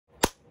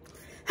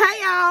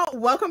y'all,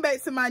 welcome back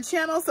to my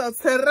channel. So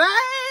today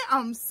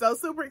I'm so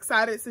super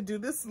excited to do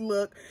this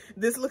look.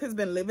 This look has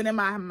been living in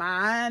my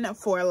mind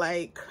for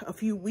like a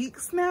few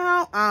weeks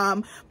now,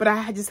 but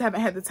I just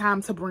haven't had the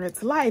time to bring it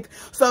to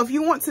life. So if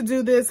you want to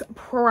do this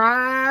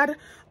pride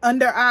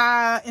under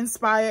eye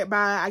inspired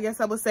by, I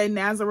guess I would say,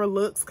 Nazara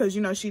looks, because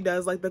you know she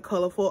does like the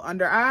colorful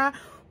under eye,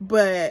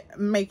 but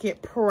make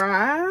it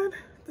pride,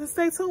 just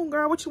stay tuned,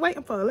 girl. What you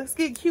waiting for? Let's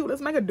get cute.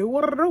 Let's make a do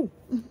what to do.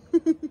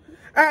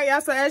 All right,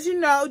 y'all, so as you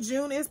know,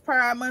 June is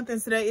Pride Month,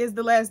 and today is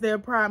the last day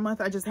of Pride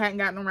Month. I just hadn't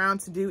gotten around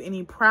to do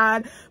any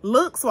Pride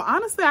looks. Well,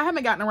 honestly, I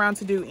haven't gotten around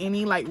to do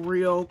any like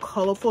real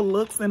colorful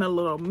looks in a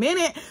little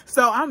minute.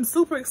 So I'm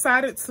super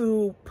excited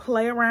to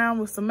play around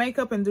with some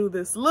makeup and do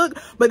this look.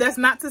 But that's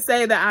not to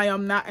say that I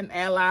am not an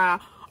ally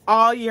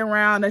all year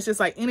round. That's just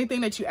like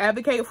anything that you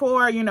advocate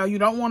for, you know, you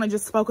don't want to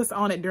just focus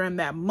on it during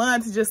that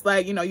month. Just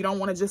like, you know, you don't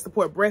want to just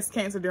support breast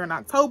cancer during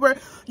October.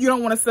 You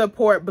don't want to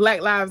support Black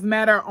Lives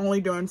Matter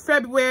only during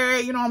February.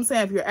 You know what I'm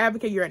saying? If you're an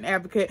advocate, you're an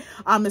advocate.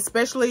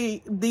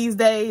 Especially these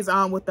days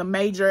with the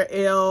major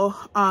L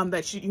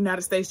that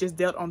United States just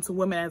dealt onto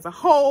women as a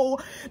whole.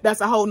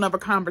 That's a whole nother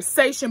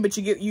conversation, but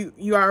you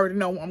already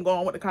know where I'm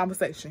going with the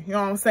conversation. You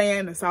know what I'm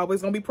saying? It's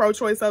always gonna be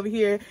pro-choice over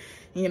here.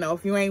 You know,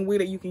 if you ain't with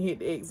it, you can hit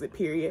the exit,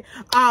 period.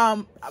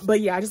 But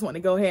yeah, I just want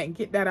to go ahead and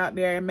get that out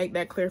there and make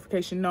that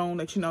clarification known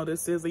that, you know,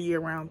 this is a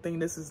year-round thing.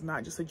 This is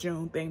not just a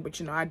June thing, but,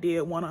 you know, I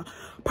did want to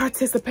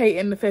participate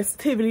in the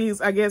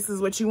festivities, I guess is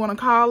what you want to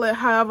call it,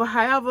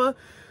 however.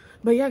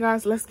 But yeah,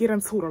 guys, let's get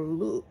into the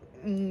look.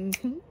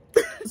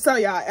 So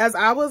y'all, as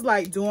I was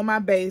like doing my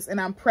base and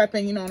I'm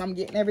prepping, you know, and I'm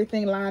getting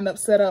everything lined up,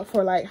 set up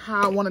for like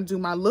how I want to do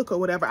my look or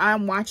whatever,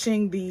 I'm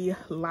watching the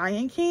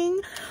Lion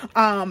King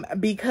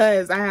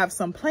because I have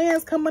some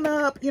plans coming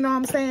up, you know what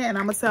I'm saying, and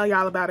I'm gonna tell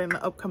y'all about it in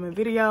the upcoming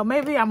video.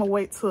 Maybe I'm gonna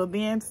wait till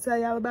then to tell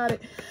y'all about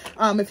it.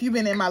 If you've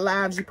been in my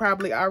lives, you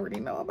probably already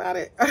know about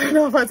it. I don't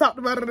know if I talked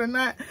about it or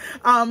not,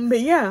 but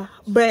yeah,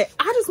 but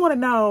I just want to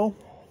know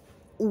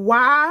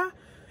why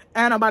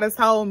ain't nobody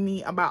told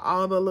me about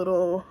all the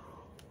little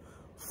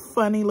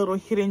funny little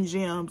hidden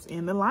gems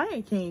in the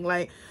Lion King.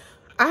 Like,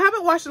 I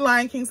haven't watched the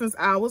Lion King since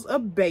I was a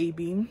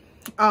baby,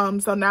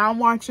 so now I'm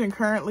watching,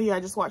 currently I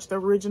just watched the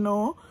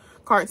original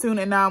cartoon,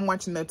 and now I'm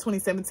watching the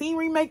 2017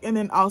 remake, and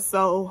then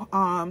also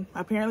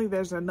apparently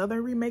there's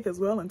another remake as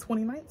well in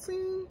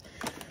 2019.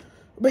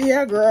 But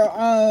yeah, girl,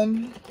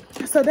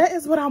 so that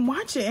is what I'm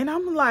watching, and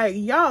I'm like,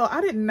 yo,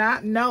 I did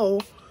not know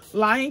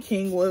Lion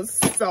King was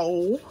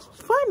so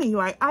funny.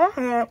 Like, I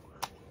had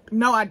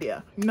no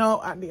idea.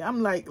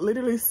 I'm like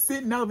literally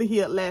sitting over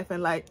here laughing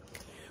like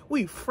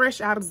we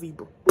fresh out of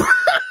zebra.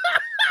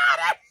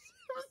 That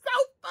was so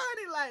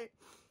funny. Like,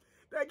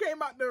 that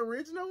came out the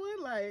original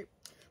one. Like,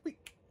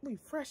 we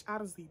fresh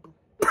out of zebra.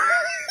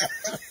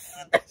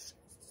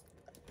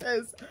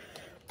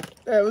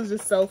 That was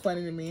just so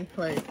funny to me.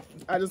 Like,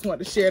 I just want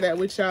to share that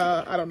with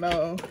y'all. I don't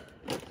know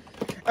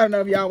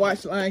if y'all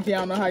watched Lion King. I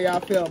don't know how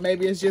y'all felt.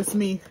 Maybe it's just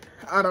me.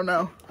 I don't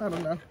know.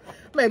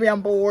 Maybe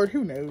I'm bored.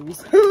 Who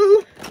knows?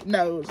 Who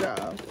knows,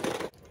 y'all?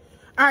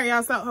 All right,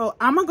 y'all. So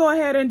I'm gonna go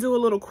ahead and do a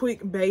little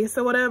quick base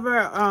or whatever.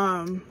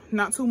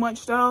 Not too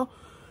much though.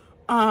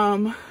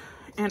 And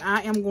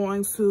I am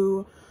going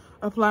to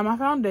apply my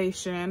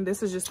foundation.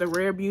 This is just a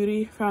Rare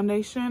Beauty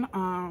foundation.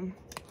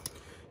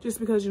 Just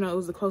because, you know, it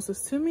was the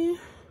closest to me.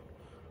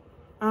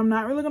 I'm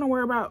not really gonna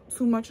worry about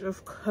too much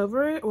of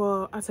coverage.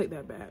 Well, I take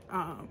that back.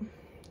 I'm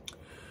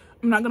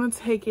not gonna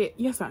take it.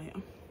 Yes, I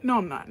am. No,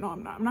 I'm not.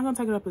 I'm not gonna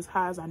take it up as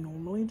high as I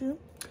normally do.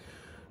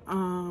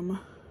 I'm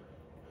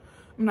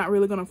not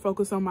really gonna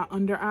focus on my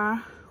under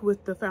eye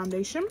with the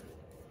foundation.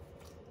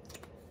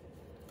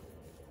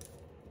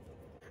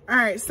 All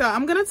right, so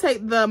I'm gonna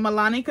take the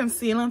Milani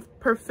Concealing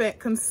Perfect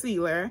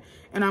Concealer,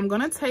 and I'm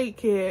gonna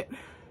take it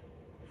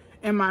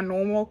in my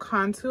normal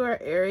contour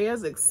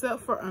areas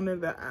except for under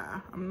the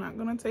eye. I'm not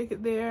gonna take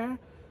it there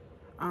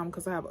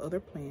because I have other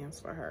plans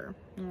for her.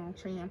 You know what I'm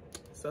saying?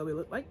 So they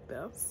look like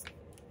this.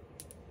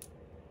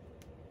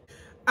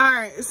 All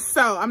right,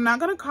 so I'm not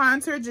gonna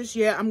contour just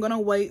yet. I'm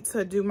gonna wait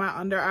to do my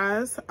under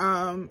eyes,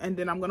 and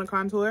then I'm gonna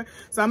contour.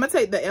 So I'm gonna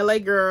take the LA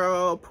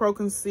Girl Pro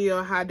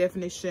Conceal High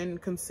Definition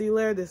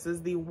Concealer. This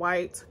is the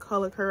white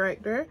color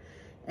corrector,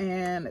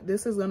 and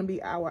this is gonna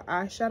be our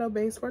eyeshadow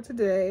base for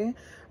today.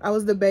 I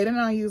was debating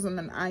on using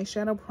an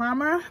eyeshadow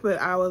primer, but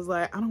I was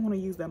like, I don't want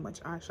to use that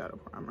much eyeshadow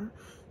primer,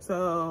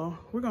 so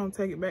we're gonna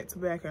take it back to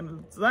back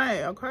and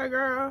say, okay,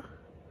 girl.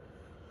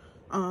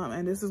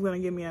 And this is gonna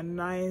give me a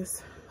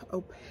nice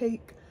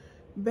opaque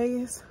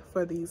base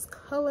for these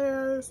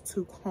colors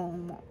to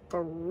comb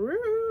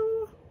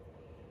through.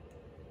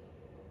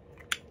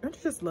 I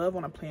just love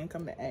when a plan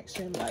come to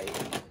action. Like,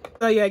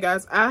 so yeah,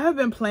 guys, I have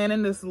been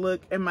planning this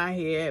look in my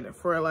head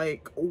for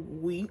like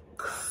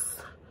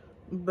weeks,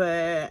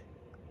 but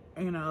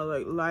you know,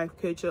 like life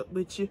catch up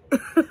with you.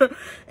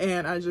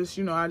 And I just,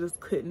 you know, I just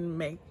couldn't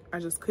make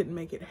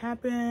it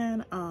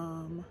happen.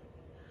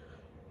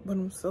 But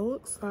I'm so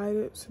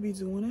excited to be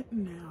doing it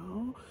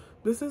now.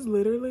 This is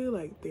literally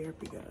like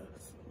therapy,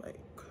 guys. Like,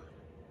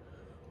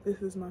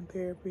 this is my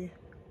therapy.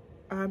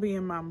 I be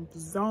in my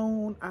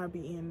zone. I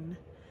be in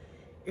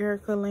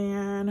Erica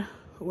land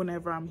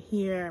whenever I'm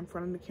here in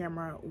front of the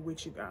camera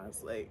with you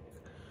guys. Like,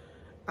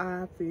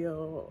 I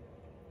feel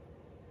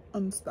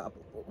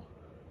unstoppable.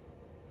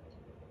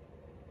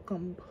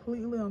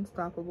 Completely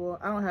unstoppable.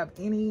 I don't have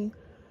any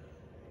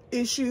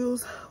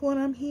issues when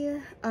I'm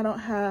here. I don't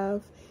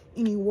have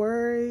any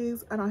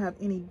worries. I don't have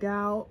any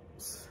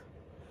doubts.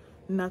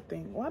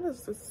 Nothing. Why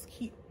does this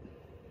keep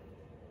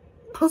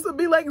supposed to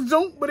be like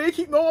don't, but it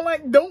keep going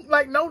like don't,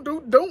 like no,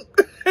 don't.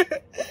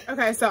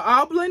 Okay, so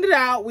all blended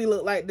out, we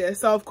look like this.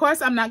 So of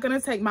course I'm not gonna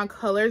take my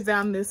colors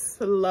down this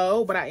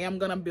low, but I am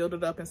gonna build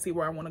it up and see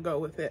where I want to go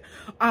with it.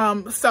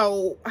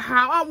 So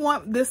how I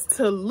want this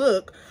to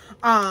look,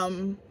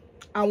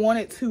 I want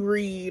it to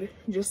read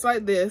just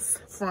like this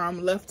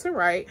from left to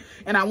right,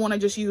 and I want to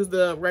just use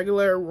the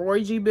regular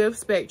Roy G. Biv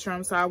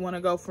spectrum. So I want to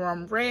go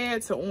from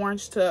red to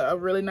orange to a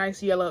really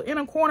nice yellow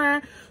inner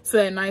corner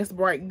to a nice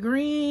bright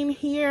green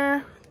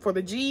here for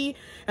the G,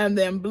 and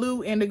then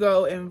blue,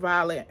 indigo, and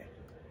violet,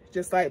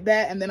 just like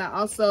that. And then I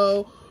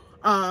also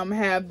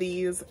have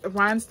these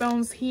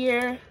rhinestones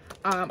here.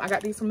 I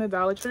got these from the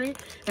Dollar Tree,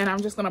 and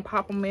I'm just gonna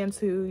pop them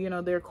into, you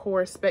know, their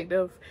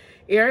correspective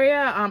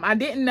area. I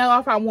didn't know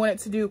if I wanted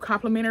to do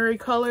complementary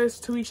colors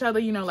to each other,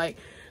 you know, like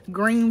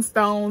green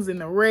stones in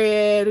the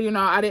red. You know,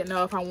 I didn't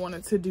know if I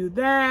wanted to do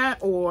that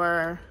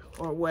or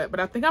what, but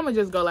I think I'm gonna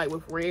just go like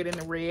with red in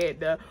the red,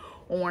 the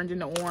orange in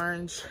the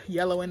orange,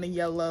 yellow in the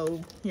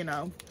yellow, you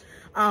know.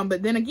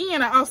 But then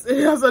again, it also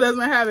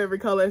doesn't have every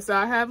color. So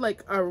I have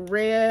like a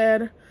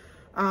red,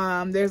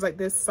 there's like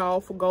this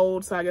soft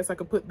gold, so I guess I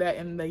could put that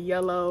in the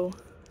yellow,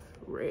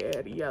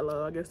 red,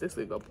 yellow. I guess this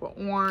would go for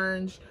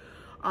orange,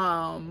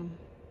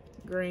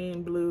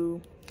 green,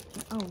 blue.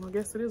 Oh, I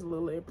guess it is a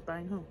little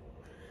everything, huh?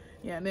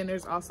 Yeah, and then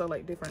there's also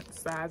like different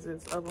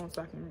sizes of them,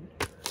 so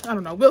I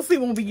don't know, we'll see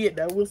when we get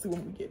there. We'll see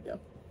when we get there.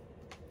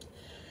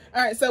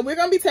 All right, so we're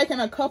gonna be taking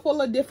a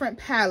couple of different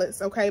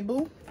palettes, okay,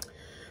 boo?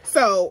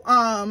 So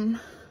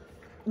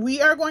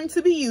we are going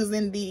to be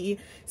using the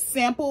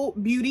Sample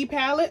Beauty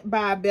palette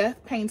by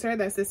Beth Painter.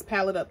 That's this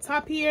palette up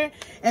top here.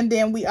 And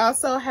then we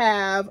also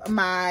have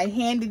my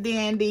handy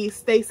dandy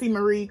Stacey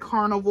Marie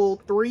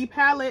Carnival 3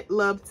 palette,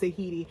 Love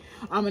Tahiti.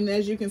 And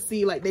as you can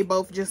see, like, they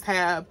both just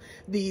have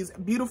these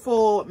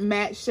beautiful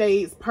matte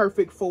shades,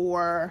 perfect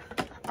for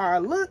our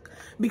look,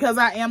 because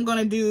I am going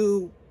to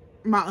do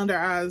my under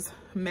eyes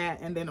matte,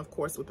 and then of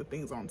course with the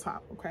things on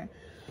top. Okay,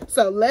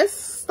 so let's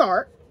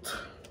start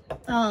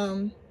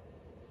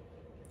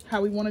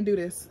how we want to do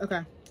this.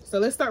 Okay, so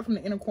let's start from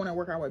the inner corner and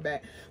work our way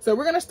back. So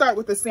we're going to start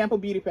with the Sample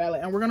Beauty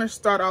palette, and we're going to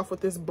start off with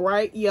this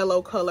bright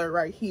yellow color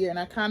right here. And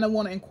I kind of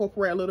want to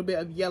incorporate a little bit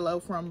of yellow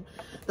from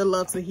the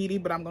Love Tahiti,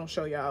 but I'm going to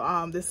show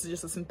y'all. This is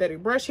just a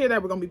synthetic brush here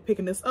that we're going to be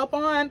picking this up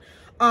on.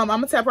 I'm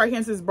going to tap right here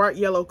into this bright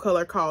yellow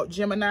color called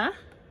Gemini.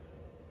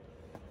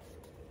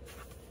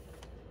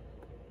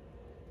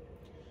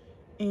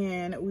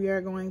 And we are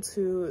going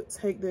to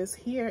take this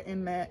here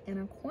in that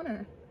inner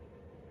corner,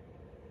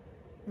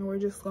 and we're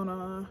just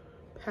gonna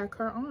pack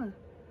her on.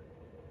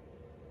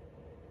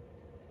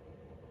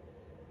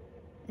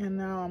 And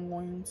now I'm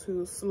going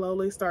to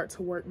slowly start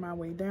to work my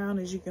way down.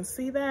 As you can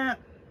see, that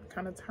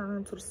kind of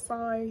turn to the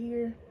side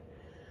here.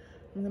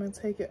 I'm gonna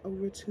take it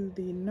over to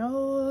the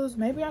nose.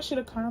 Maybe I should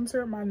have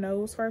contoured my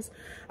nose first.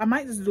 I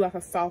might just do like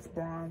a soft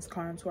bronze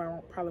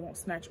contour. Probably won't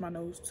snatch my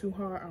nose too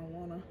hard. I don't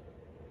wanna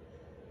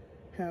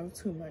have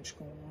too much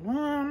going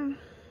on.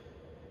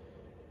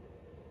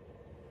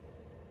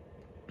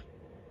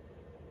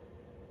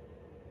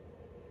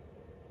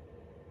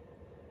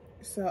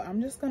 So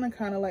I'm just gonna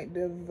kind of like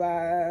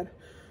divide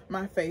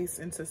my face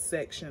into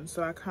sections.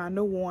 So I kind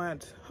of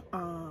want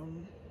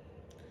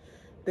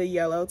the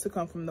yellow to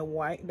come from the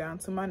white down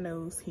to my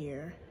nose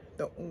here,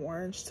 the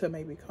orange to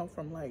maybe come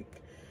from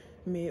like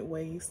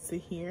midways to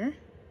here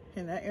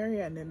in that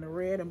area, and then the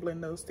red, and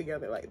blend those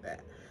together like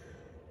that.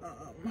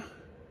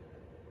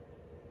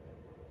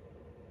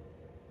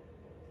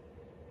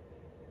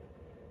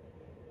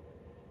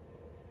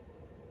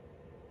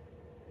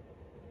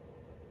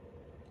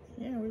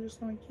 Yeah, we're just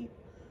gonna keep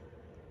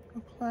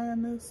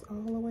applying this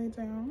all the way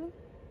down.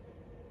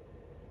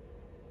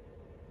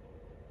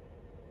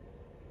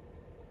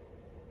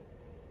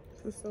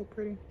 This is so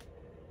pretty.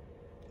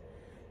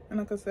 And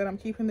like I said, I'm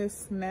keeping this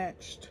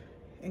snatched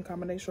in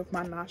combination with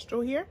my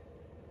nostril here.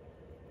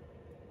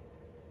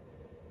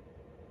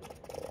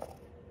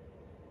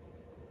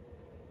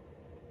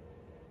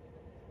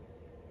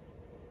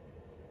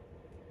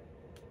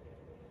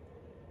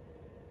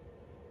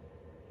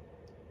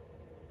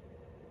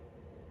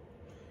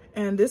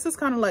 And this is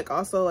kind of like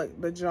also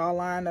like the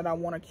jawline that I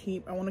want to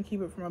keep. I want to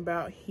keep it from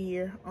about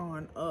here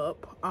on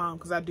up,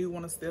 because I do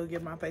want to still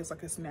give my face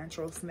like its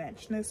natural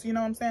snatchness, you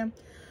know what I'm saying?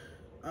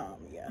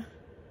 Yeah.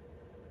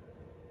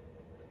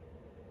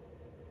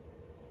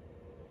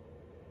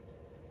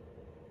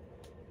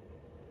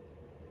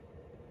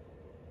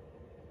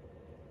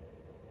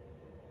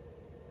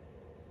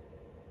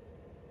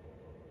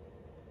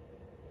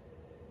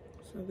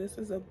 So this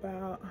is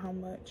about how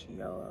much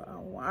yellow I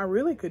want. I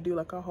really could do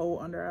like a whole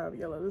under eye of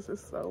yellow. This is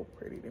so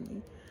pretty to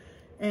me.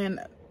 And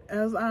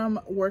as I'm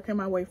working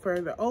my way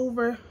further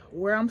over,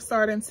 where I'm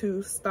starting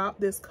to stop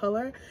this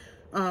color,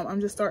 I'm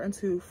just starting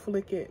to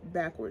flick it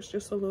backwards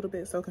just a little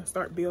bit so I can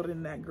start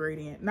building that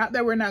gradient. Not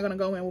that we're not going to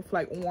go in with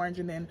like orange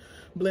and then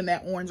blend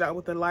that orange out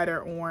with the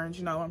lighter orange,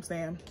 you know what I'm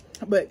saying?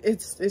 But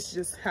it's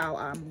just how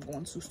I'm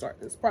going to start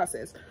this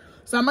process.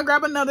 So I'm going to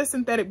grab another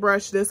synthetic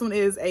brush. This one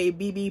is a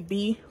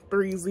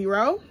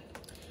BBB30.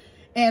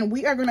 And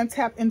we are going to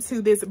tap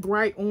into this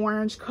bright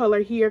orange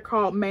color here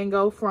called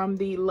Mango from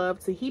the Love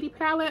Tahiti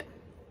palette.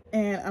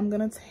 And I'm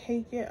going to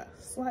take it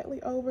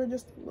slightly over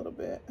just a little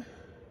bit.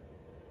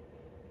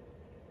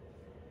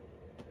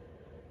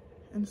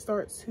 And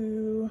start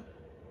to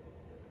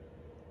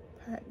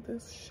pack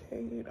this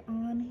shade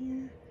on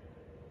here.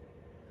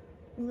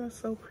 Ooh, that's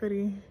so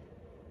pretty.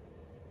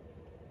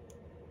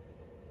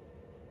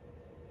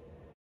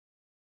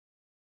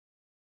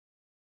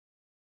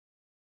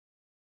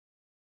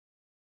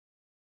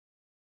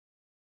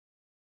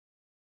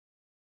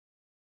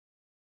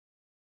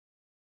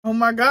 Oh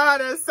my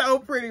God, that's so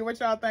pretty. What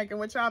y'all thinking?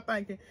 What y'all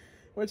thinking?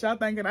 What y'all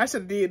thinking? I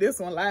should have did this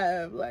one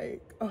live.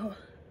 Like, oh,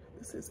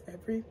 this is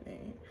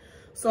everything.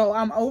 So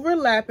I'm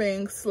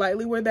overlapping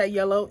slightly where that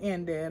yellow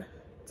ended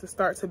to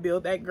start to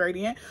build that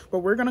gradient. But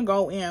we're going to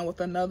go in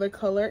with another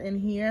color in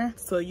here.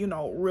 So, you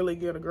know, really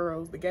give the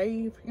girls the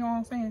gave. You know what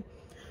I'm saying?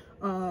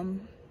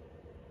 I'm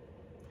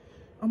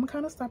going to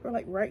kind of stop it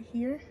like right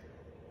here.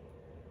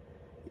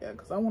 Yeah,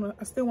 because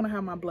I still want to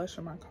have my blush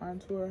and my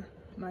contour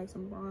nice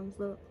and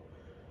bronzed up.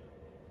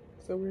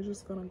 So we're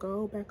just gonna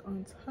go back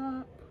on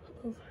top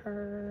of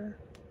her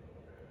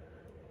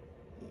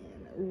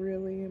and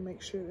really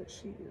make sure that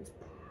she is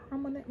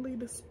prominently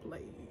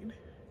displayed.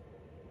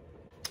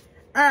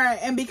 All right,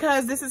 and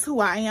because this is who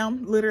I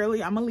am,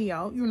 literally, I'm a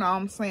Leo, you know what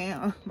I'm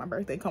saying? My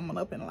birthday coming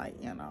up in like,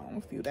 you know,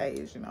 a few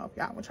days, you know, if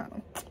y'all were trying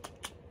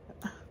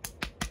to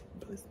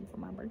bless me for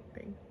my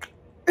birthday.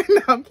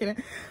 No, I'm kidding.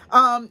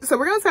 So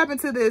we're gonna tap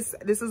into this.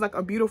 This is like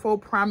a beautiful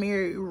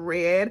primary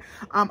red.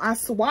 I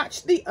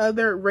swatched the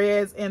other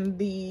reds in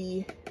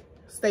the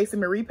Stacey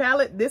Marie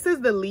palette. This is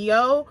the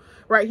Leo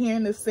right here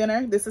in the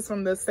center. This is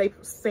from the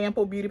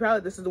Sample Beauty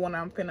palette. This is the one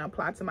I'm finna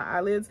apply to my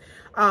eyelids.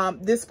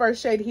 This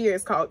first shade here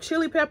is called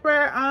Chili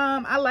Pepper.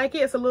 I like it.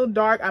 It's a little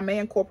dark. I may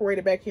incorporate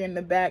it back here in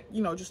the back,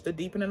 you know, just to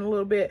deepen it a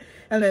little bit.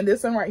 And then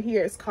this one right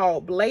here is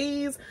called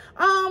Blaze.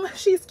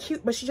 She's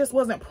cute, but she just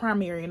wasn't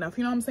primary enough,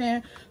 you know what I'm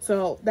saying?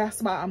 So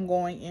that's why I'm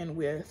going in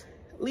with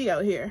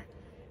Leo here.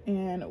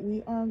 And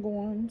we are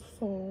going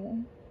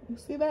to, you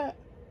see that?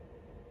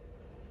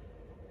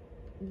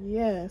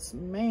 Yes,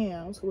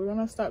 ma'am. So we're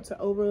gonna start to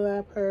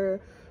overlap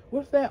her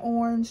with that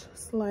orange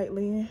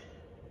slightly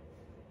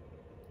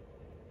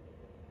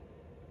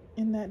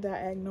in that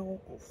diagonal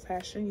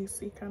fashion. You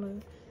see kind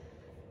of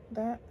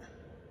that.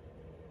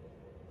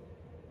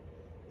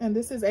 And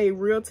this is a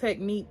Real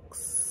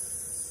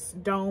Techniques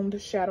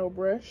domed shadow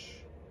brush.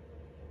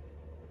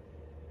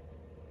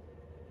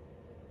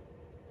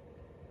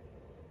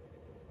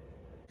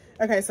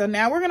 Okay, so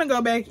now we're gonna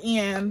go back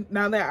in,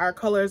 now that our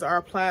colors are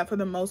applied for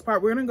the most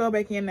part, we're gonna go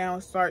back in now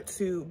and start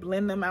to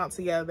blend them out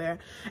together,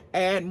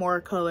 add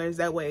more colors.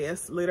 That way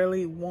it's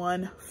literally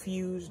one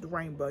fused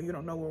rainbow. You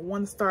don't know where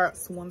one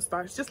starts,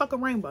 just like a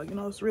rainbow, you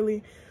know, it's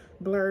really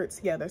blurred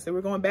together. So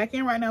we're going back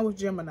in right now with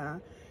Gemini,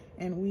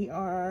 and we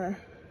are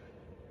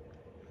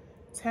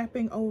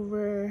tapping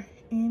over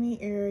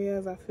any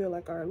areas I feel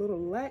like are a little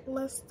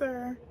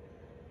lackluster.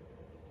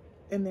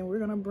 And then we're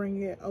gonna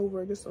bring it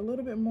over just a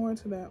little bit more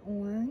to that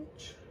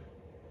orange,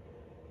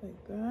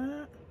 like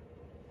that.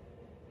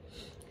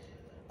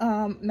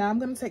 Now I'm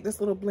gonna take this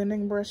little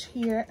blending brush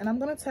here and I'm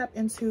gonna tap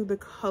into the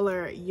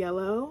color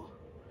Yellow,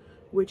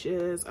 which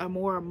is a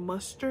more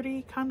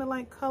mustardy kind of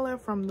like color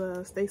from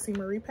the Stacey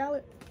Marie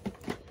palette.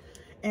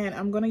 And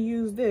I'm gonna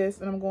use this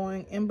and I'm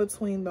going in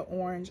between the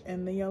orange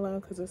and the yellow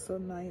because it's a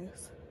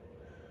nice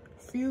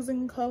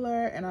fusing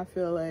color, and I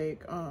feel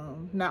like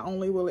not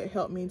only will it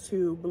help me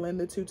to blend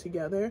the two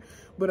together,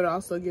 but it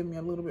also gives me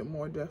a little bit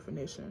more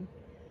definition.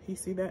 You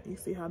see that? You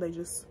see how they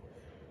just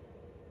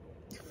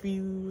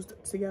fused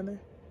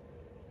together?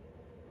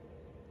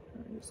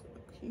 I'm just gonna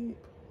keep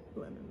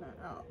blending that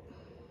out.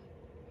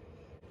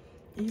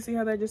 You see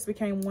how that just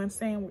became one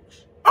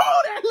sandwich?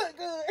 Oh, that look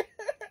good.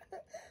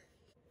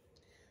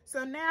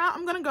 So now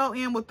I'm gonna go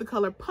in with the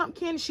color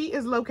Pumpkin. She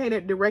is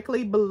located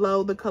directly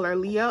below the color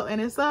Leo,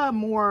 and it's a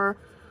more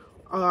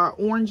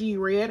orangey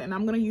red, and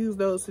I'm gonna use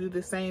those to do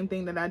the same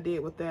thing that I did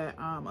with that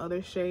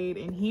other shade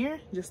in here,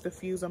 just to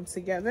fuse them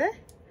together.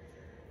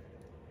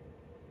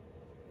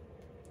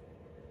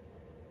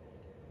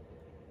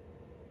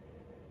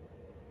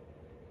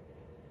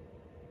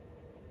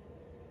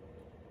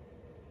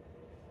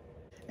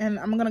 And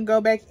I'm gonna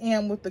go back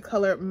in with the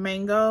color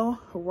Mango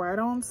right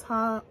on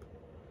top.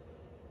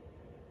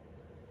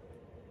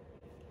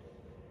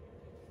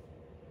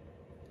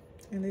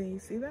 And then you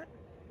see that?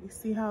 You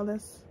see how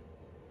that's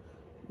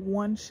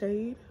one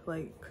shade?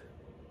 Like,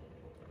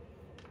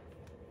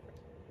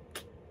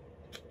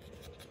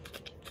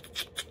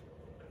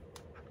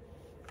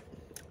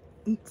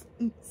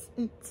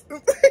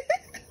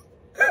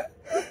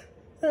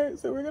 Alright,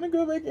 so we're gonna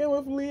go back in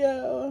with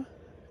Leo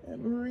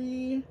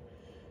and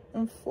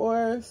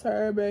reinforce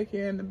her back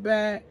here in the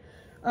back.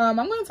 I'm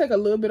gonna take a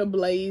little bit of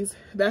Blaze.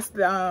 That's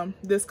the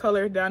this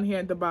color down here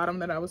at the bottom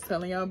that I was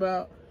telling you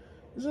about,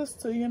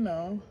 just to, you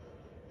know,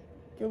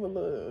 give a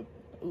little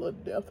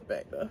depth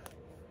back there.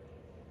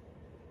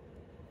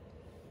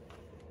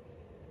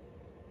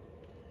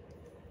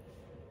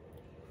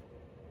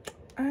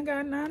 I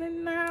got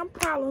 99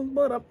 problems,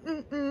 but a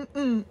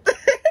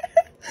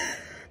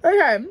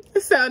Okay,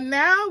 so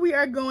now we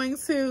are going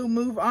to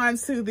move on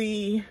to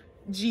the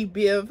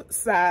GBiv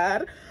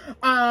side.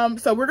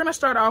 So we're gonna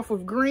start off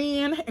with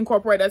green,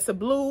 incorporate that to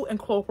blue,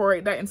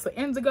 incorporate that into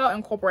indigo,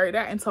 incorporate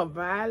that into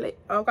violet.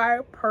 Okay,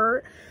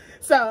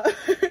 so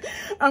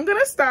I'm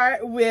gonna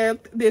start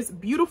with this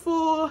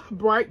beautiful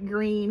bright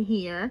green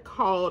here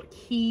called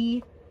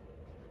Key.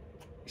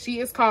 She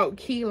is called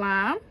Key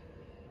Lime.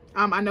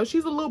 I know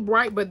she's a little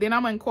bright, but then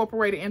I'm gonna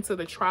incorporate it into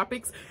the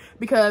tropics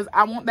because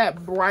I want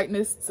that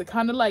brightness to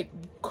kind of like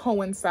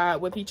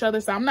coincide with each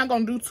other. So I'm not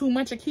gonna do too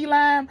much of Key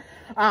Lime.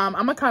 I'm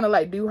gonna kind of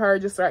like do her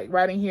just like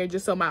right in here,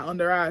 just so my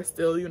under eye is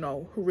still, you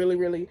know,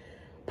 really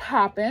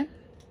popping.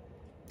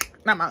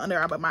 Not my under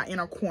eye, but my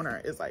inner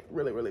corner is like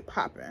really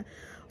popping.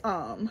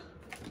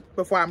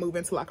 Before I move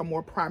into like a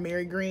more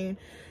primary green.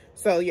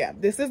 So yeah,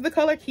 this is the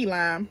color Key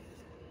Lime.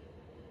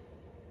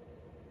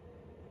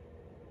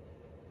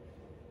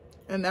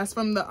 And that's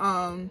from the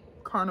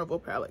Carnival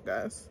palette,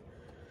 guys.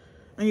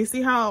 And you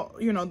see how,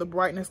 you know, the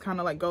brightness kind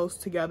of like goes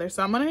together.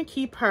 So I'm gonna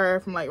keep her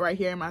from like right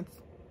here in my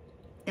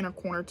inner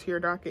corner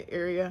tear duct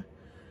area.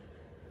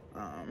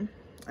 And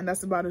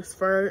that's about as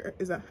fur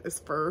as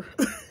fur.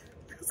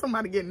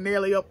 Somebody getting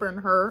nearly up in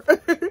her.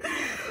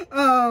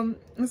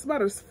 It's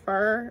about as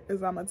fur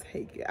as I'm gonna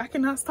take it. I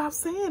cannot stop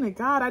saying it.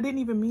 God, I didn't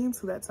even mean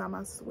to that time,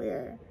 I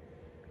swear.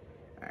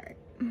 All right.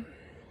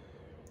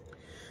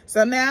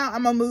 So now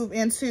I'm gonna move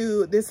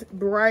into this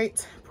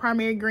bright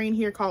primary green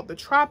here called the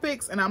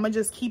Tropics, and I'm gonna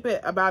just keep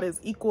it about as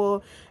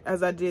equal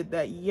as I did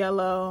that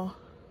yellow.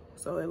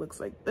 So it looks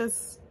like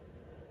this,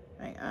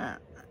 like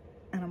that.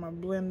 And I'm gonna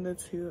blend the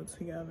two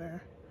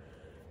together.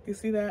 You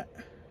see that?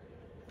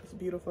 That's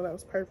beautiful. That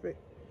was perfect.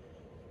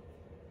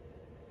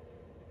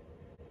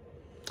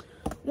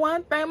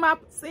 One thing my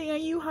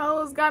seeing you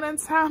hoes got in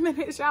time, and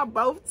it's y'all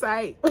both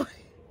tight.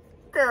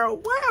 Girl,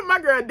 why my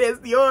girl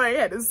Destiny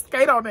had to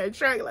skate on that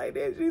track like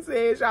that? She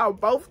said y'all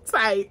both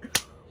tight.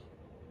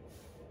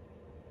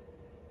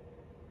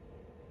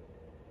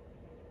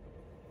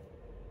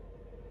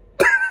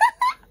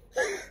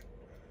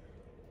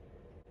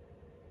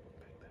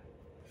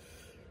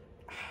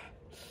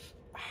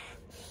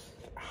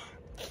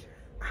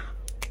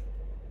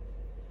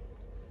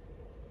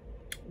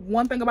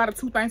 One thing about it,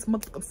 two things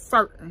I'm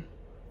certain.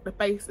 The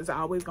face is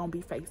always gonna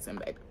be facing,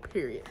 baby,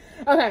 period.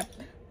 Okay.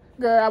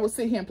 Girl, I will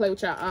sit here and play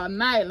with y'all all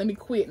night. Let me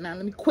quit now.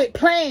 Let me quit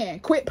playing.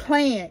 Quit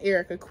playing,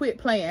 Erica. Quit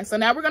playing. So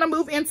now we're going to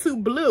move into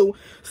blue.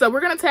 So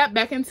we're going to tap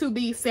back into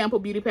the Sample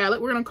Beauty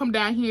palette. We're going to come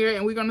down here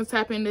and we're going to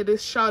tap into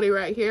this shawty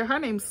right here. Her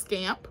name's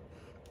Scamp.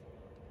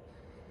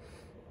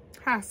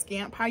 Hi,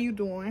 Scamp. How you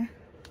doing?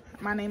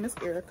 My name is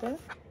Erica.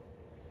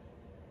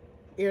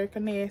 Erica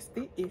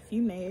Nasty, if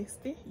you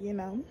nasty, you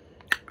know.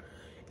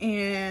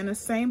 And the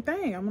same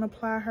thing. I'm going to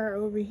apply her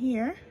over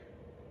here.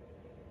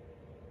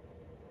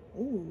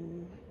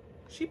 Ooh.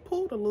 She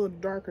pulled a little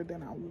darker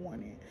than I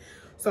wanted.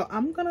 So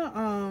I'm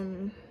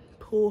gonna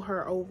pull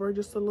her over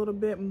just a little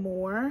bit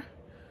more.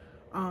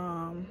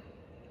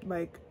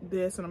 Like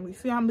this. And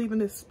I'm leaving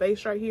this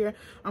space right here.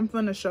 I'm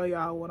finna show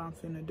y'all what I'm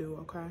finna do,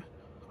 okay?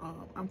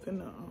 I'm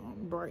finna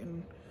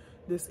brighten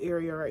this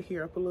area right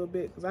here up a little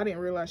bit because I didn't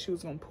realize she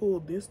was gonna pull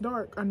this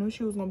dark. I knew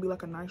she was gonna be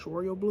like a nice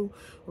royal blue,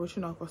 but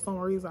you know, for some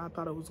reason I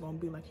thought it was gonna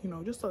be like, you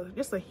know, just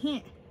a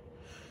hint.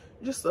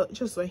 Just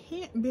a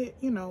hint bit,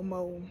 you know,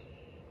 more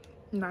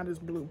not as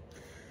blue.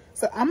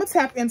 So I'm gonna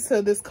tap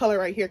into this color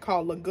right here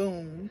called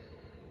Lagoon.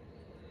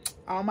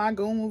 All my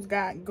goons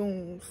got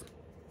goons.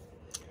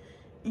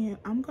 And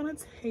I'm gonna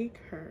take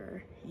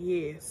her.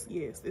 Yes,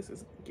 this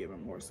is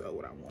giving more so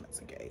what I wanted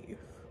to give.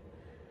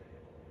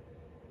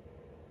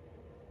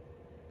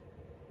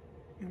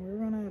 And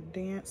we're gonna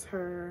dance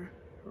her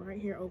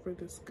right here over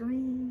this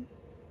green.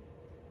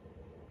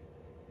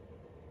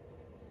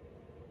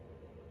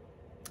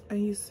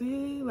 And you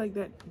see like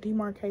that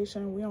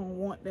demarcation, we don't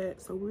want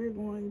that. So we're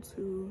going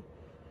to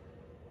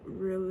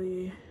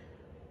really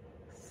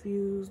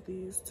fuse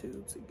these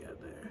two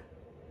together.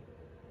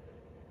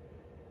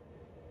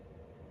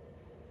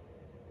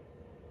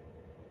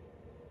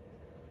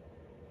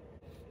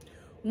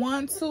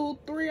 One, two,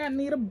 three, I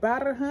need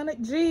about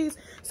 100 G's.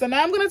 So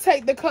now I'm gonna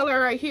take the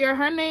color right here.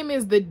 Her name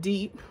is the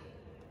Deep.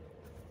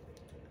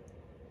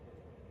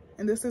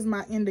 And this is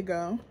my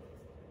indigo.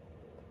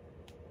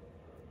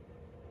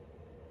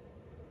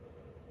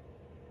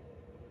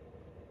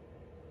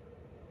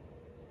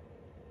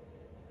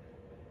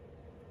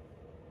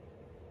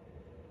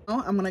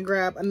 I'm gonna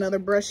grab another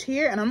brush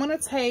here and I'm gonna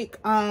take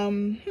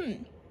I'm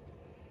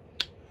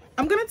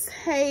I'm gonna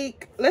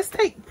let's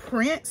take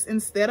Prince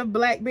instead of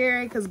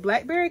Blackberry, because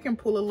Blackberry can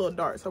pull a little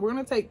dark. So we're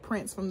gonna take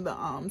Prince from the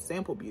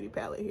Sample Beauty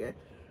palette here.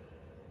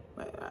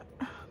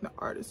 The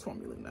artist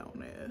formerly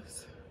known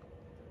as.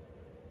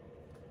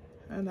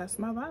 And that's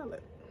my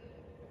violet.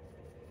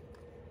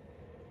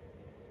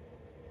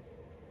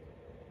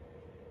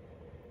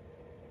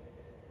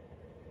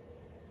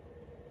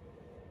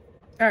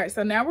 All right,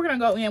 so now we're gonna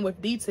go in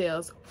with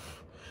details.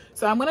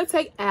 So I'm gonna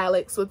take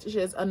Alex, which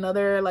is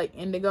another like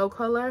indigo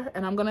color,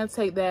 and I'm gonna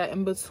take that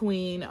in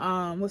between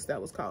what's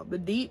that was called, the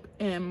deep,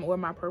 and where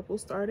my purple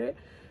started,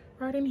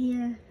 right in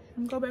here,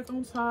 and go back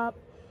on top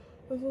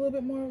with a little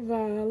bit more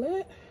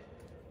violet.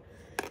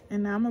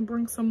 And now I'm gonna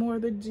bring some more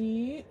of the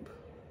deep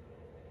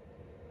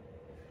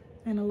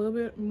and a little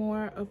bit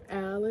more of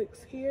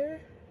Alex here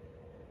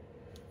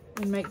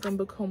and make them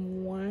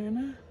become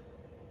one.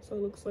 So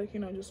it looks like,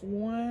 you know, just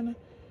one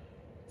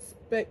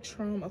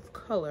spectrum of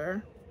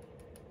color.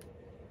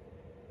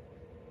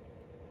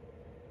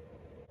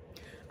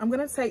 I'm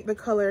gonna take the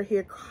color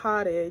here,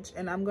 Cottage,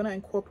 and I'm gonna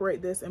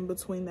incorporate this in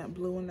between that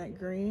blue and that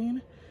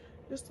green.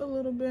 Just a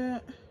little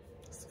bit.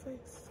 This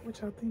face,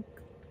 which I think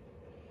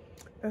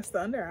that's the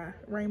under eye.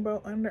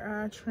 Rainbow under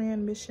eye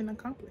trend mission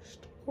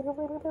accomplished.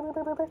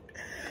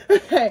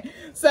 Okay,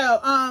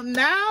 so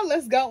now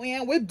let's go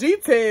in with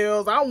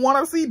details. I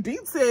wanna see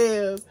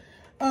details.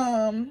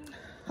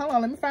 Hold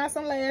on, let me find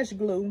some lash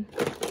glue.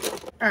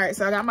 All right,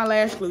 so I got my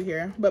lash glue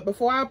here, but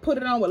before I put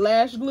it on with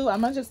lash glue, I'm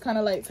gonna just kind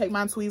of like take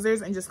my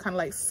tweezers and just kind of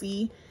like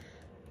see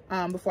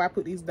before I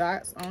put these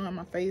dots on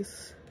my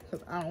face, because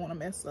I don't want to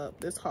mess up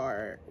this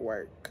hard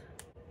work.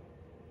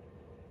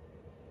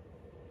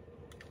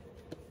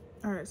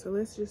 All right, so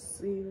let's just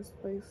see. This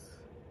place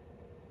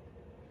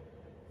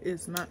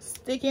is not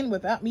sticking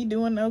without me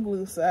doing no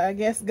glue, so I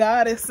guess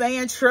God is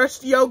saying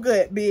trust your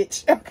gut,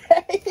 bitch.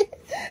 Okay.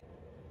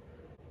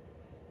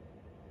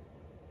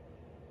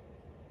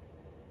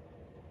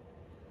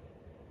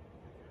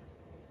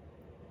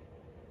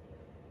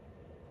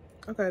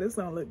 Okay, this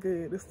don't look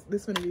good.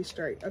 This gonna be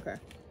straight. Okay.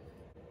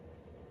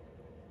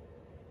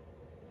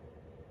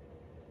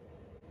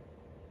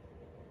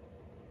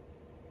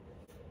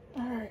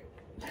 All right.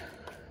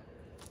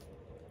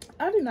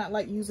 I do not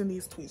like using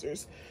these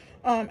tweezers.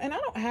 And I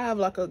don't have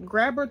like a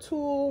grabber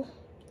tool.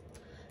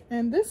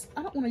 And this,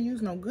 I don't want to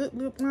use no good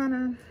lip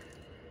liner.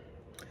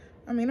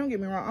 I mean, don't get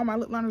me wrong, all my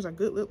lip liners are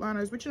good lip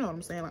liners, but you know what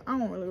I'm saying? Like, I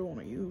don't really want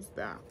to use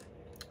that.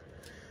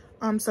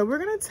 So we're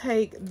gonna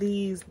take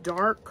these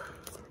dark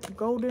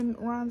golden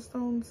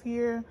rhinestones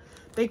here.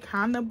 They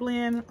kind of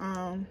blend.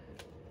 I'm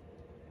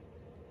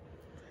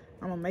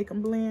gonna make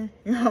them blend,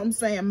 you know what I'm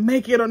saying,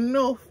 make it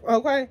enough.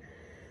 Okay.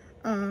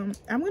 I'm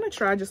gonna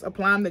try just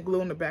applying the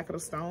glue on the back of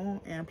the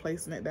stone and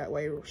placing it that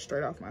way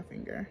straight off my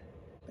finger.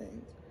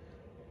 And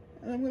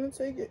I'm gonna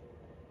take it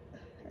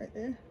right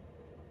there.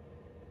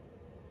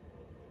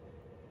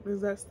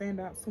 Does that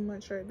stand out too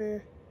much right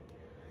there?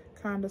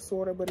 Kind of,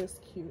 sort of, but it's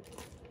cute.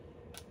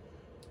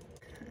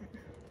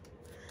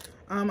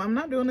 I'm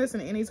not doing this in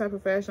any type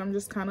of fashion. I'm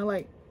just kind of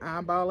like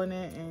eyeballing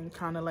it and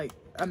kind of like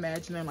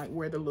imagining like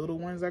where the little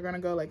ones are gonna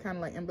go, like kind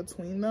of like in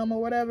between them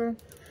or whatever.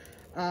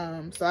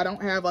 So I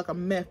don't have like a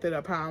method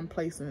of how I'm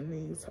placing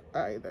these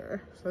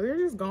either. So they're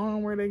just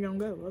going where they're gonna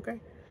go. Okay.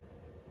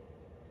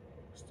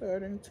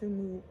 Starting to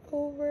move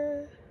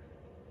over.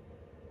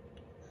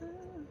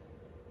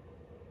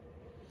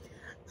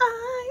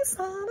 I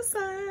saw the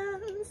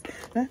signs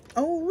that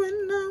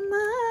opened up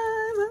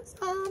my eyes. I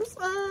saw the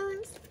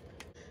signs.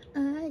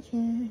 I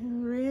can't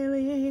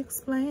really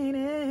explain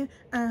it.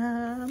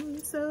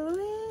 I'm so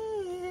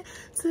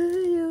into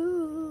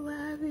you.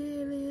 I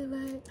really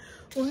like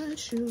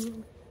what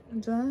you've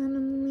done to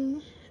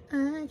me.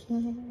 I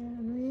can't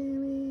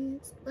really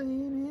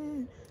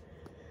explain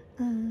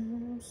it.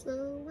 I'm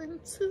so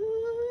into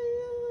you.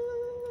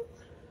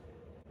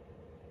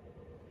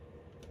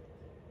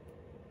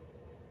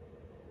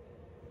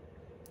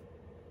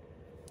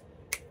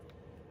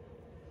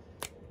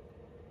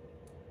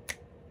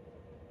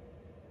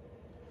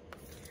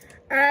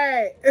 All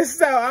right,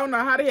 so I don't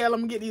know how the hell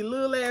I'm gonna get these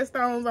little ass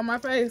stones on my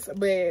face,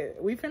 but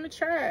we finna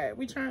try it.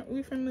 We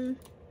finna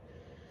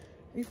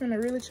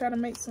really try to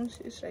make some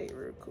shit shade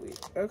real quick.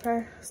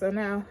 Okay, so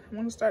now I'm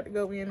gonna start to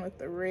go in with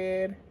the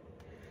red,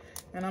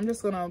 and I'm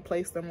just gonna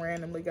place them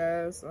randomly,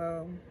 guys.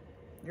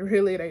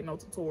 Really, it ain't no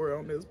tutorial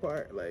on this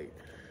part. Like,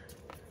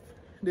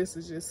 this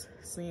is just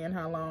seeing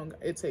how long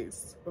it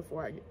takes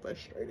before I get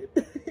frustrated.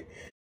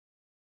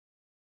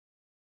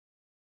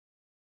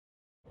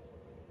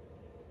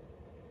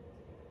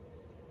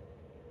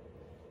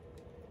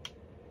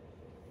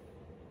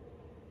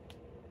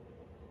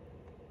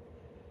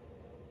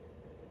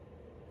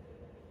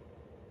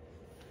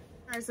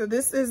 All right, so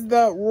this is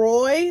the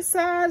Roy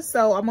side.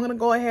 So I'm gonna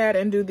go ahead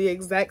and do the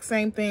exact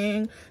same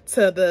thing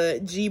to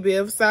the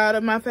G-Biv side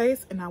of my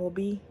face, and I will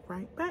be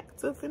right back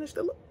to finish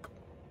the look.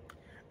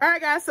 All right,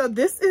 guys, so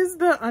this is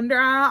the under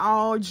eye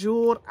all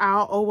jeweled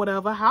out or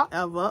whatever,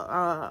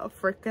 however,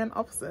 freaking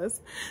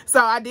obsessed. So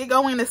I did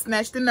go in and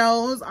snatch the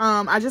nose.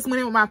 I just went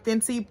in with my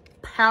Fenty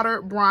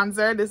powdered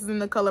bronzer. This is in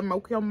the color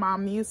Mocha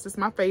Mommy. It's just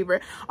my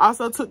favorite.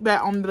 Also took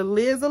that on the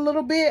lids a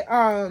little bit,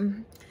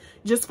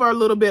 just for a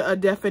little bit of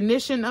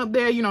definition up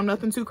there, you know,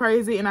 nothing too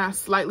crazy. And I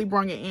slightly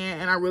brung it in,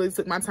 and I really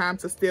took my time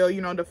to still,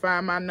 you know,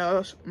 define my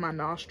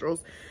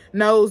nostrils,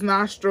 nose,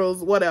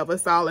 nostrils, whatever.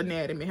 It's all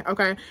anatomy,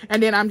 okay?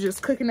 And then I'm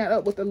just cooking that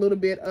up with a little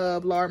bit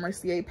of Laura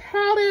Mercier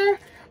powder.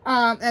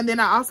 And then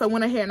I also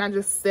went ahead and I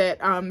just set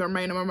the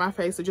remainder of my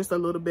face with just a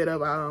little bit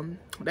of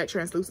that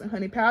translucent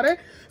honey powder.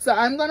 So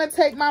I'm gonna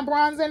take my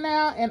bronzer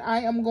now, and I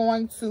am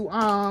going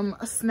to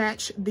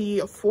snatch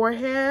the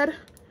forehead.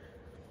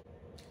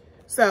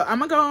 So I'm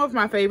gonna go with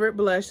my favorite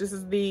blush. This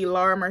is the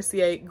Laura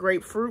Mercier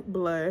Grapefruit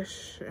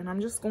Blush, and I'm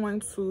just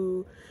going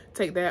to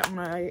take that on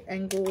an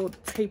angled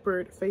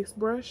tapered face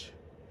brush,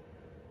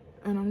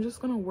 and I'm just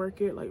gonna work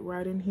it like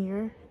right in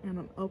here in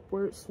an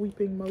upward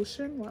sweeping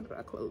motion. Why did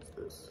I close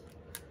this?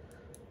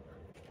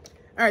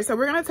 All right, so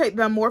we're gonna take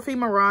the Morphe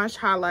Mirage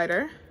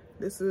highlighter.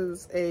 This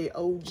is a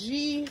OG,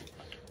 you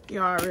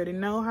already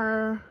know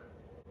her.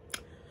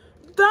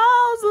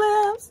 Those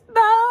lips,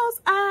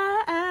 those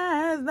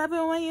eyes, love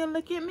it when you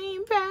look at me,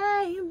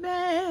 baby.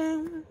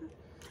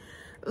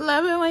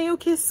 Love it when you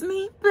kiss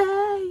me,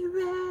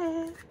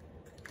 baby.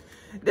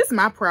 This is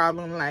my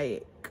problem.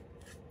 Like,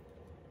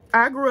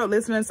 I grew up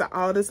listening to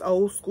all this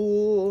old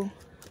school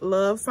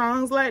love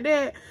songs like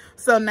that.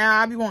 So now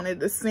I be wanting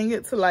to sing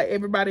it to like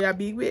everybody I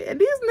be with. And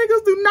these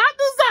niggas do not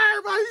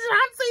deserve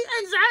Ashanti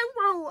and J.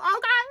 Rule,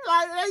 okay?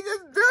 Like, they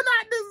just do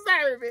not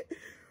deserve it.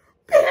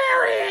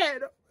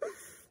 Period.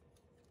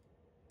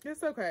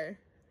 It's okay,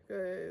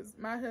 because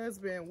my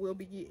husband will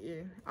be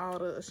getting all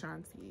the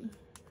Ashanti,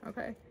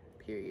 okay?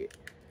 Period.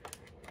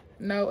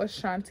 No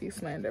Ashanti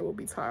slander will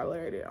be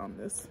tolerated on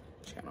this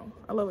channel.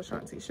 I love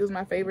Ashanti. She was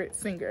my favorite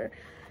singer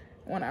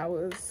when I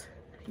was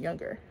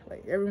younger.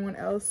 Like, everyone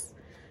else,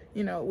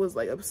 you know, was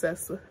like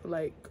obsessed with,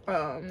 like,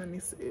 let me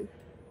see.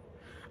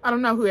 I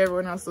don't know who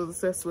everyone else was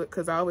obsessed with,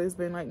 because I always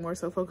been like more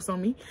so focused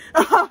on me.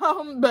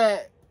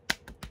 But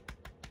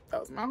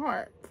that was my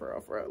heart,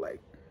 for real, like.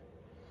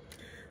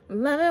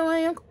 Love it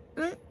when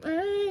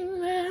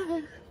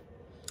you.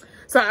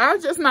 So I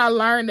just now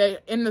learned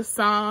that in the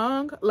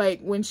song, like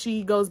when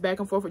she goes back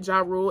and forth with Ja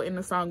Rule in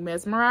the song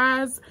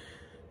Mesmerize,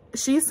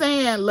 she's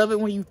saying, love it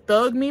when you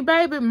thug me,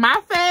 baby.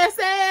 My fast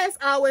ass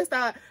always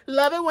thought,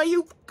 love it when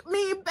you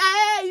me,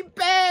 baby.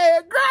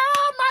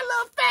 Girl, my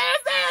little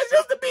fast ass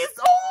used to be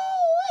so,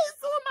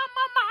 my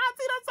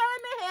auntie done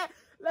turned their head.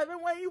 Love it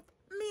when you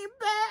me,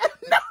 baby.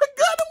 No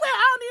good way.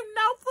 I don't even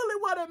know fully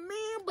what it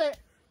means, but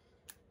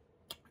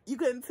you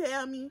couldn't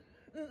tell me.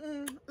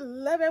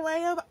 Love it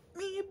when you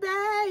me,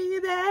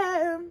 baby.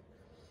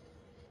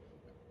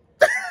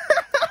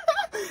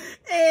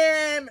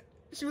 And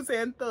she was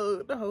saying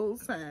thug the whole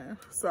time.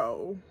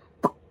 So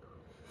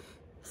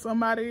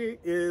somebody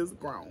is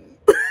grown.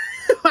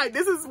 Like,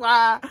 this is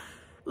why,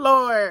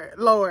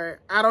 Lord,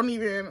 I don't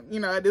even, you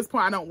know, at this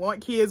point I don't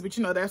want kids, but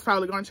you know that's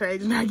probably gonna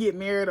change and I get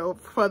married or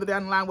further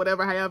down the line,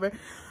 whatever, however.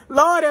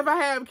 Lord, if I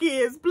have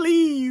kids,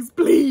 please,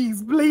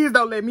 please, please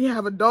don't let me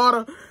have a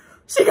daughter.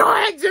 She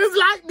gonna act just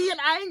like me, and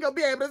I ain't gonna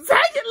be able to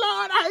take it,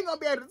 Lord. I ain't gonna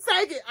be able to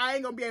take it. I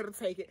ain't gonna be able to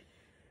take it.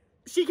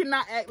 She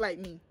cannot act like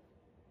me.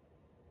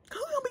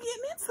 Cause we gonna be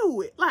getting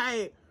into it.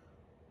 Like,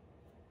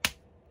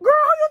 girl,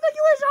 you think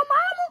you is your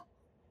mama?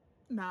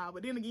 Nah,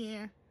 but then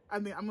again, I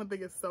mean, I'm gonna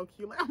think it's so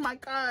cute. Like, oh my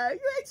God, you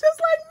act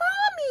just like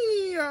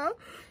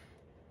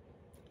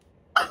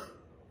mommy.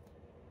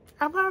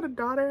 I've had a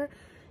daughter.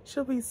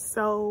 She'll be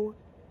so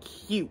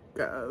cute,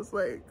 guys.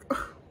 Like,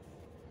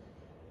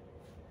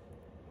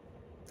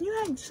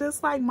 you act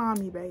just like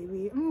mommy,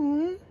 baby.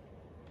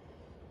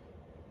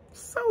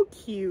 So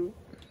cute.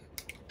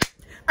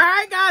 All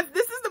right, guys,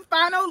 this is the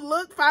final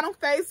look, final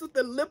face with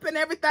the lip and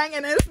everything,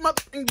 and it's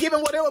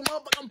giving whatever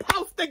motherfucking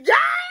post to give.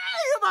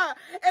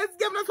 It's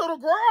giving it to the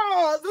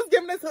girls. It's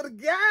giving it to the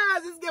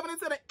guys. It's giving it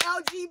to the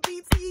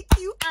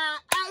LGBTQIA+,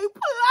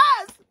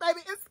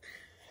 baby.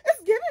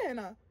 It's giving.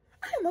 I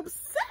am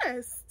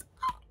obsessed.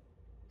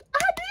 I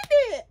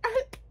did it.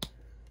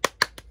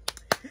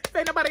 If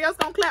ain't nobody else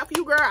gonna clap for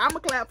you, girl, I'ma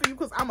clap for you,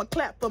 because I'ma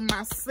clap for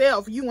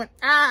myself. You and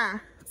I,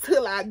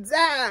 till I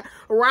die,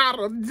 ride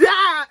or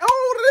die.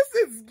 Oh,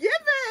 this is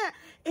giving.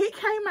 It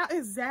came out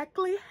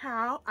exactly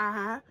how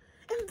I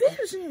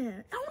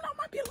envisioned. I don't know, it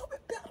might be a little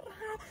bit better.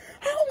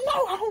 I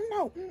don't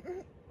know.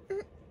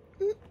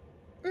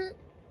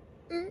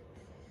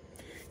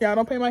 Y'all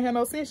don't pay my hair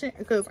no attention,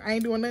 because I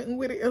ain't doing nothing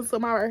with it until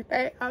my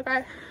birthday,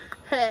 okay?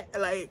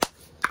 Like,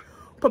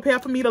 prepare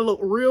for me to look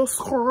real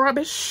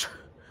scrubbish.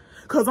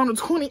 Because on the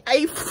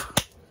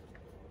 28th,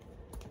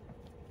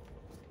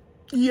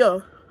 yeah,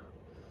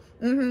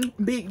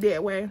 big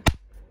that way.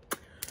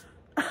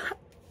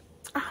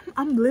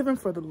 I'm living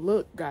for the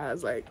look,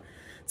 guys. Like,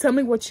 tell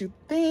me what you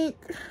think.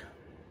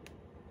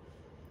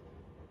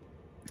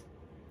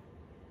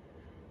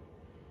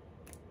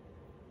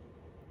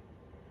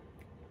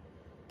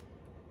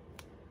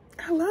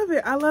 I love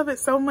it. I love it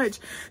so much.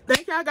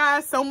 Thank y'all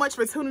guys so much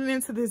for tuning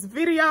into this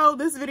video.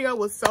 This video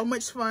was so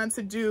much fun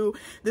to do.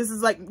 This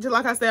is like, just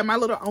like I said, my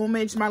little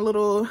homage, my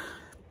little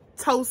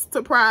toast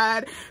to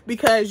pride,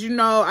 because, you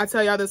know, I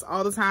tell y'all this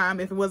all the time.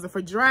 If it wasn't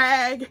for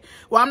drag,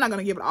 well, I'm not going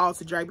to give it all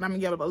to drag, but I'm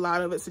going to give a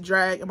lot of it to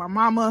drag and my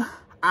mama,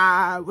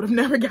 I would have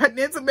never gotten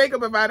into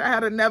makeup if I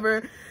had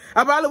never.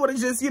 I probably would have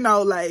just, you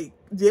know, like,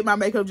 did my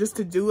makeup just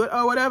to do it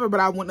or whatever, but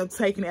I wouldn't have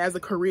taken it as a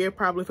career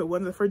probably if it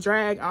wasn't for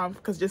drag,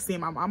 because just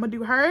seeing my mama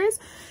do hers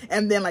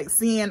and then like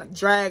seeing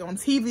drag on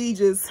TV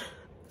just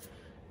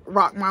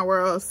rocked my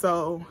world.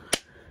 So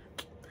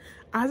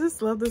I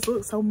just love this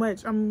look so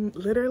much. I'm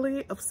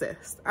literally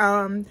obsessed.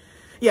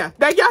 Yeah,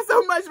 thank y'all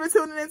so much for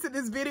tuning into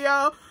this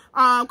video.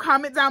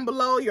 Comment down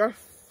below your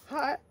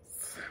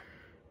thoughts,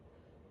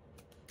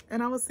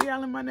 and I will see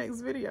y'all in my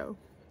next video.